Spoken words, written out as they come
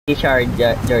Richard,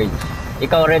 George.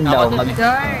 Ikaw rin daw.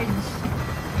 George.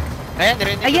 Ayan,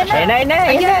 narinig. Ayan na. Ayan na.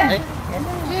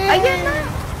 Ayan na.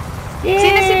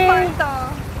 Sino si Porto?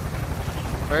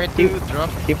 Where to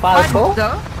drop? Si Falco?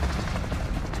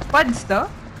 Quads to?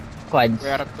 Quads.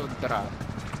 Where to drop?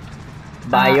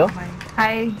 Bayo?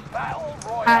 Hi.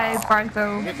 Hi,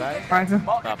 Porto. Okay, bye. Porto.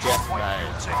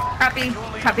 Copy.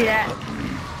 Copy that.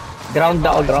 Ground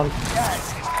ako, ground.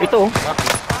 Ito.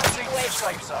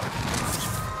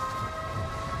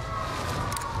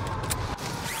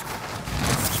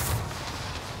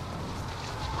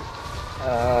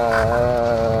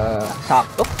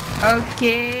 Sakto.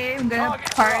 Okay, I'm gonna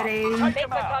party. Make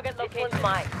my target location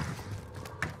mine.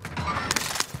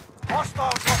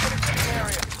 Hostile dropping into the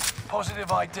area.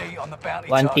 Positive ID on the bounty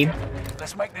One target. team.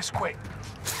 Let's make this quick.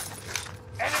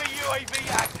 Enemy UAV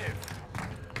active.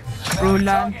 Roll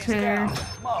Target's launcher. down.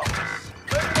 Marvelous.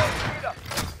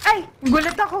 Ay!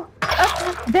 Gulat ako!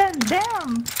 Oh,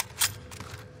 damn!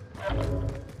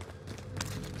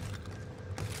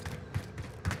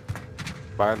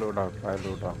 Buy loadout.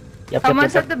 Yep.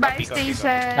 Someone's at the buy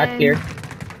station. Not clear.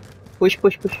 Push.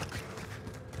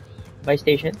 Buy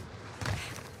station.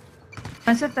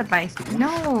 Someone's at the buy station.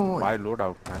 No! Buy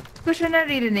loadout, man. Ko siya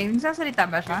naririnig. Nagsasalita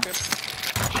ba siya?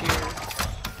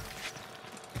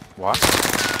 What?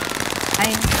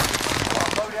 Ay.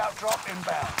 Loadout drop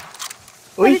inbound.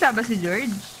 Uy! Salita ba si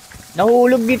George?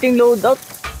 Nahulog dito yung loadout.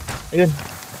 Ayun.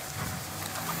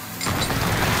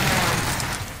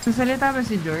 Nasalita ba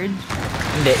si George?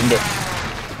 Hindi.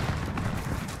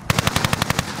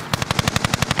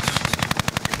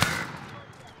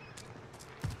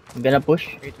 I'm gonna push.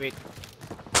 Wait.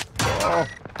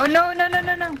 Oh no!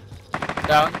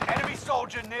 Down. Enemy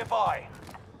soldier nearby.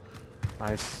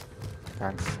 Nice.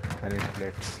 Thanks. I need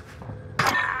plates.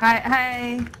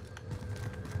 Hi.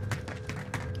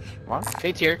 What?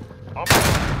 Shades here.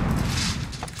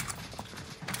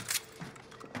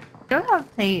 Don't have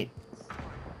plates.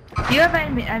 Do you have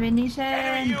Enemy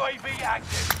ammunition? UAV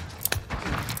active.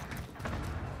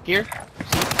 Here.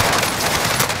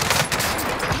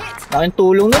 Laking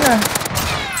tulong nun ah.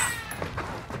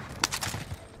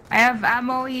 I have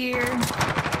ammo here.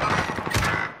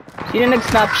 Sino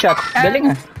nag-snapshot?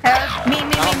 Galing ah. Help! Me.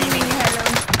 Hello.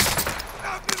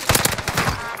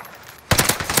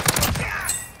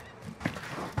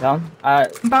 Down.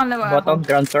 Pangalawa ako. Bottom,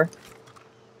 ground floor.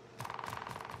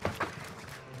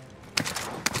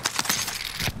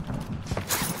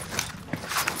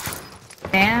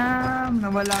 Damn!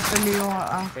 Nawala tuloy yung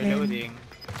akin. Reloading.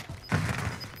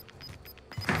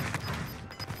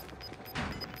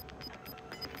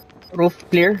 Roof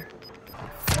clear.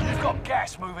 You've got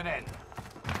gas moving in.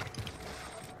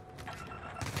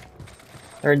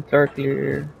 Third floor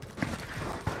clear.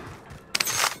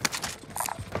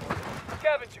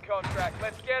 Scavenger contract,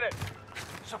 let's get it.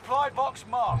 Supply box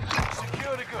marked.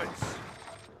 Secure the goods.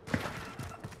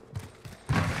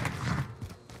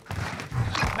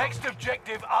 Next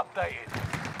objective updated.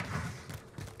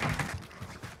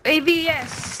 UAV,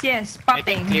 yes. I think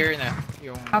Popping. clear na.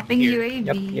 Yung Popping here. UAV.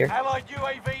 Yep, clear. Allied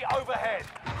UAV overhead.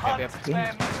 Hunt Yep.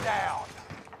 them down.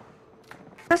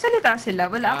 Sasalita sila.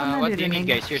 Wala akong What do you need,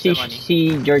 naririnig. guys? Here's the money. Si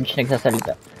George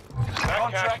nagsasalita.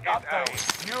 Contract updated.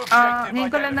 New Ngayon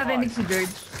ko lang narinig si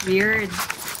George. Weird.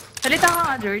 Salita ka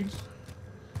nga, George.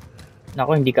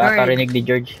 Naku, hindi ka ata rinig ni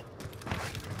George.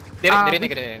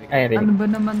 Dirinig. Ay, rinig. Ano ba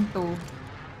naman to?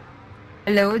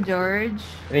 Hello, George?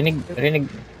 Rinig. Hello,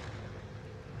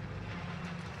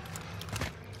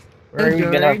 Where are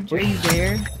you gonna George? Are push? you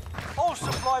there? All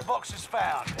supply boxes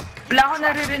found. Wala akong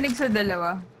naririnig sa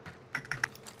dalawa.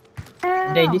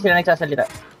 Hindi sila nagsasalita.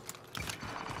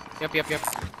 Yup.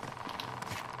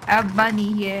 I have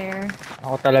money here.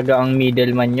 Ako talaga ang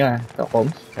middleman nyo ah. Ito,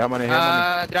 comms. Yeah, money.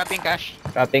 Dropping cash.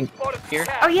 Trapping. Here.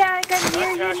 Oh yeah, I can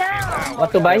hear you now.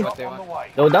 What to buy? What they On the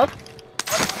want. way. Loadout?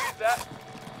 Use that.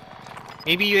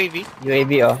 Maybe UAV.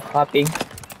 UAV oh. Popping.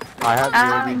 I have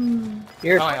UAV.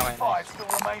 Here. Okay. Five still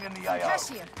remain in the AO.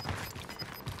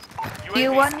 Do you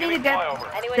want me to get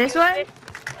this one?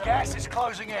 Gas is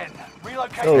closing in.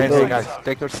 Relocate Go, Hey, go. hey guys,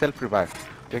 take your self revive.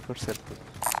 Take your self.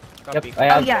 Yep, Copy. I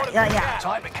Oh have. yeah.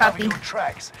 Time to cover Copy. your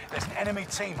tracks. There's an enemy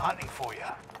team hunting for you.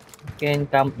 Can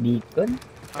camp beacon.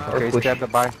 Okay, push. stay at the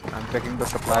buy. I'm taking the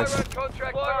supplies.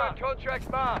 Contract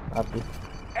marked. Copy.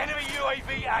 Enemy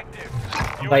UAV active.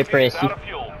 By Pressy.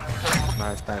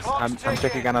 Nice. I'm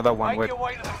taking another one. Make Wait. your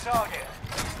way to the target.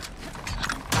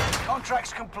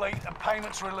 Contract's complete and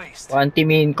payments released. One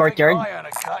team in courtyard. Big eye on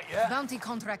a cut, yeah? Bounty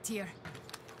contract here.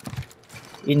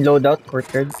 In loadout,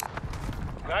 courtyard.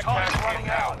 Time's running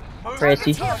out. Move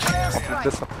Pressy. to the target area.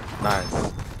 This up. Nice.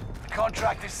 The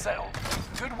contract is settled.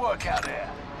 Good work out there.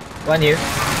 One here.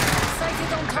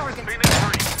 Sighted on target. Phoenix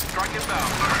 3, strike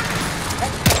inbound.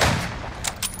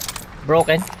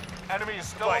 Broken. Enemy is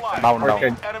still alive. Down,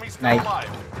 Orchard. down. Enemy still Nice. alive.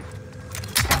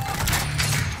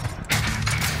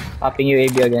 Popping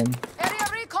UAV again. Area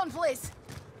recon, please.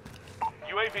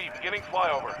 UAV beginning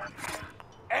flyover.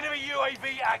 Enemy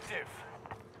UAV active.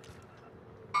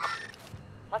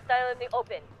 Hostile in the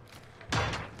open.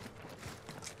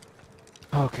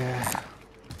 Okay.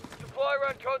 Supply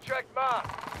run contract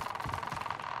marked.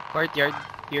 Courtyard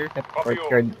here. Yep, Copy all.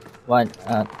 Orchard. One. Move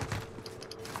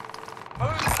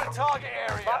to the target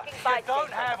area. Marking You by don't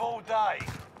station. have all day.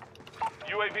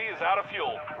 UAV is out of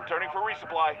fuel. Returning for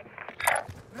resupply.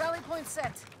 Rally point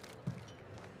set.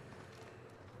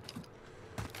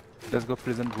 Let's go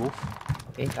prison roof.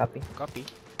 Okay, copy. Copy.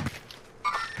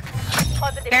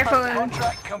 Positive Careful. contact.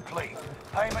 Contract complete.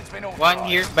 Payment's been authorized. One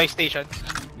here by station.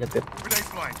 Yep, yep.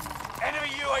 Enemy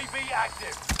UAV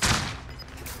active.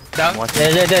 Down. Watch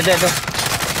There.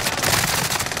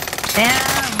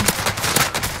 Damn.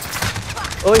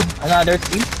 Oy, another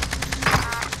team.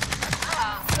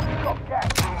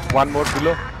 one more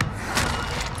below.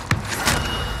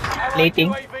 Allied Plating.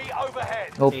 UAV overhead.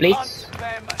 No plates. Hunt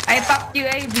them. I popped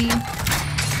UAV.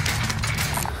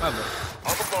 Oh, On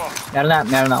the bomb.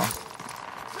 Meron na ako.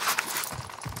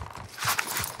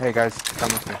 Hey guys, come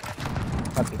with me.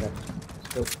 Copy that.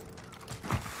 Let's go.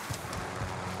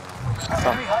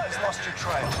 Enemy hunter's lost your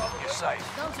trail. You're safe.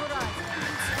 Down to right.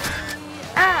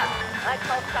 Ah, I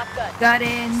call shotgun. got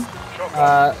in.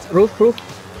 Roof.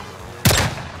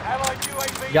 Allied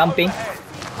UAV Jumping. overhead.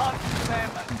 Hunt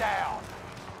them down.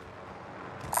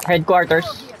 Headquarters.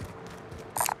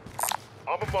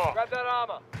 On the bomb. Grab that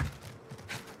armor.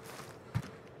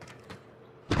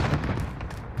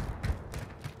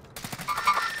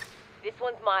 This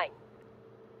one's mine.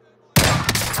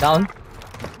 Down.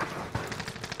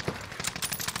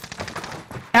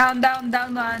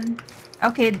 Down one.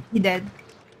 Okay, he dead.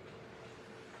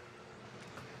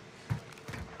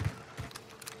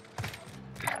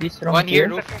 This from One here,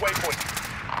 here. roof. Second waypoint.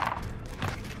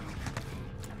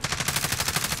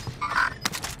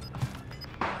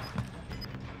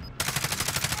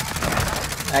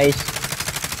 Nice.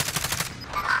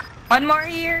 One more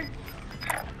here.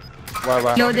 Why?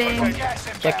 Loading. Gas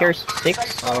inbound. Check your six.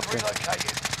 Safe zone Okay.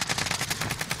 relocated.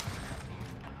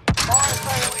 Fire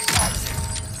sale is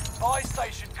active. Buy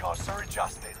station costs are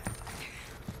adjusted.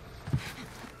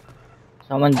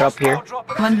 Someone drop here. Hostile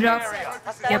dropping One into the drop. area.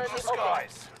 Hostile Yep. in the open.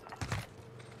 Skies.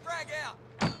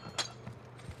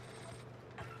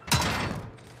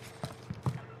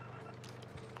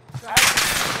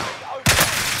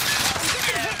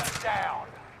 Down.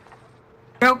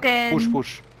 Broken.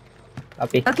 Push.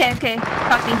 Copy. Okay.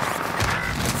 Copy.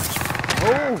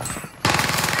 Oh!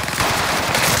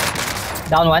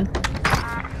 Down one.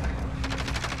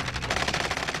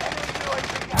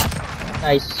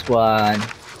 Nice one.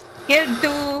 Kill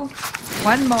two.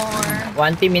 One more.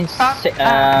 One team in Top,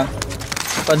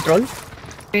 control.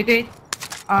 Wait.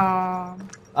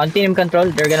 One team in control.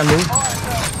 They're gonna move. Fire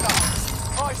sale done.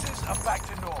 Prices are back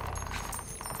to normal.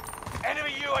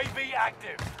 Enemy UAV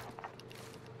active.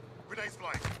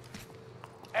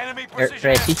 Enemy precision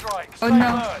ready. airstrike. Oh, Stay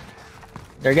no. alert.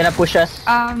 They're gonna push us.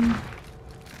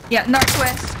 Yeah,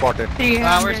 northwest. Spotted.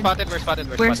 300. We're spotted.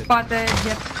 We're spotted.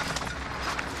 Yep.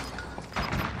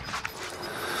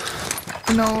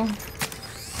 No.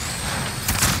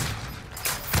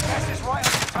 Gas is right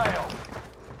on the tail.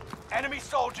 Enemy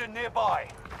soldier nearby.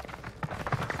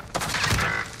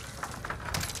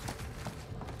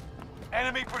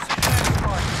 Enemy precision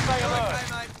airstrike. Stay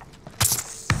alert.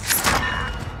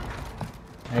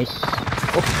 Nice.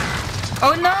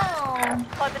 Oh no!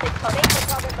 Positive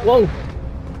contact. Whoa!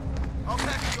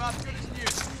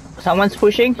 Someone's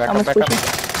pushing. Back Someone's up. pushing.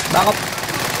 Back up.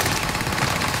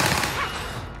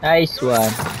 Nice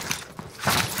one.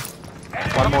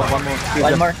 One more. One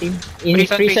Prison. more team. In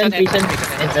Prison, prison. prison,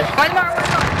 Enter. One more.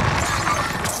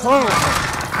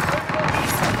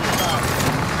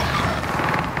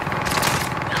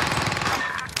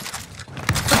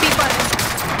 Two people.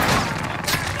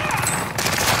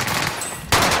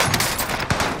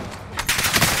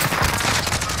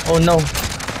 Oh no.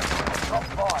 Top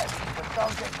 5, but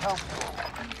don't get comfortable.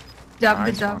 Good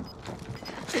Nice job. one.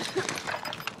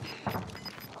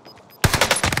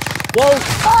 Whoa!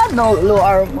 Ah, no. Low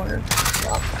armor.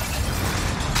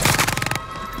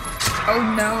 Oh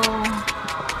no.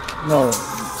 No.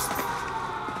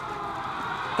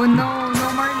 Oh no. No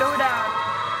more loadout.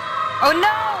 Oh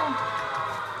no!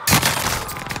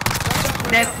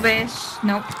 Death wish.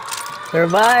 Nope.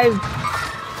 Survive.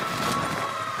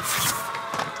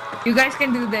 You guys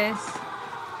can do this.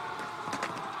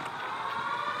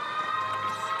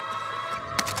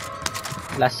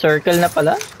 Last circle na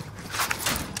pala.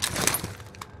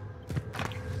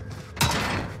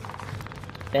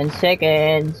 Ten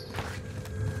seconds.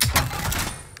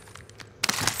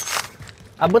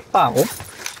 Abot pa ako?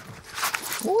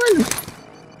 One.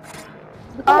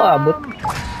 Ba't ako abot?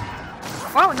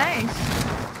 Wow, nice.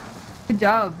 Good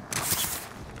job.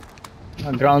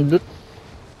 Ground loot.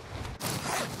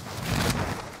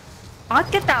 Bakit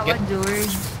ka tawa,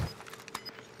 George?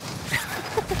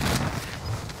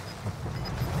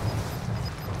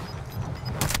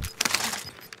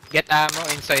 Get ammo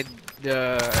inside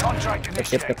the Contract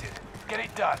initiated. Get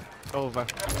it done. over.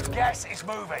 Gas is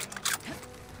moving.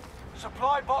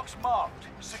 Supply box marked.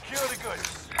 Secure the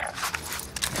goods.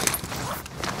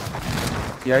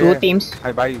 Yeah, Two yeah. teams.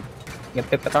 I buy you.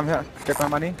 Yep. Come here. Take my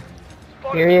money.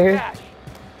 Here. Cash.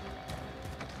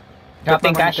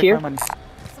 Dropping Take my money, cash take here. my money.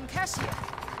 Some cash here.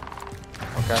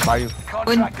 Okay, I buy you.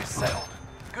 Contract is settled.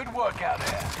 Good work out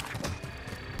there.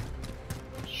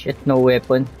 Shit, no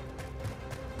weapon.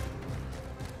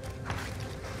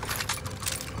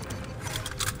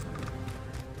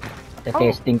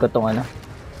 Testing ko tong ano.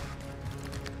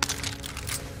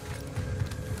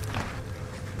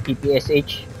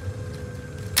 PPSH.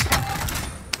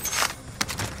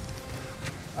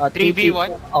 3v1.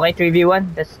 Okay, 3v1.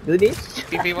 Let's do this.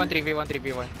 3v1, 3v1,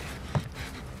 3v1.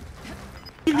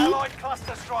 Allied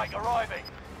cluster strike arriving.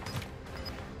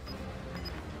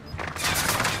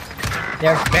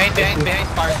 There. Behind,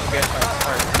 Spartan,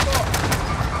 Spartan.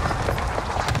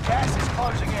 Gas is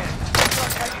closing in.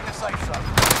 Locating the safe zone.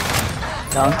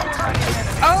 Down.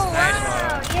 Oh,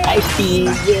 wow! Yay! I see.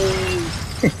 Yay.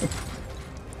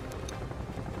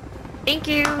 Thank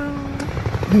you!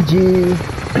 GG.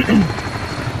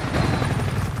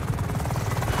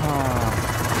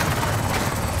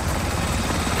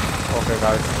 Okay,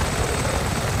 guys.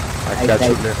 I Nice, catch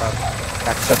you nice. later.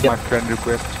 Accept my friend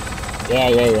request.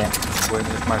 Yeah. Going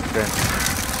with my friend.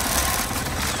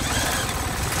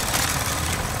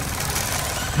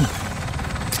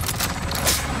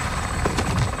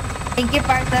 Thank you,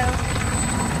 Parto.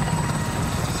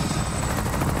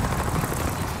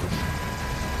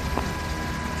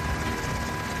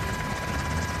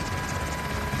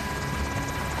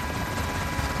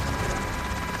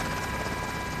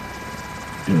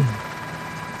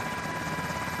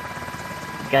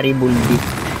 Garibaldi.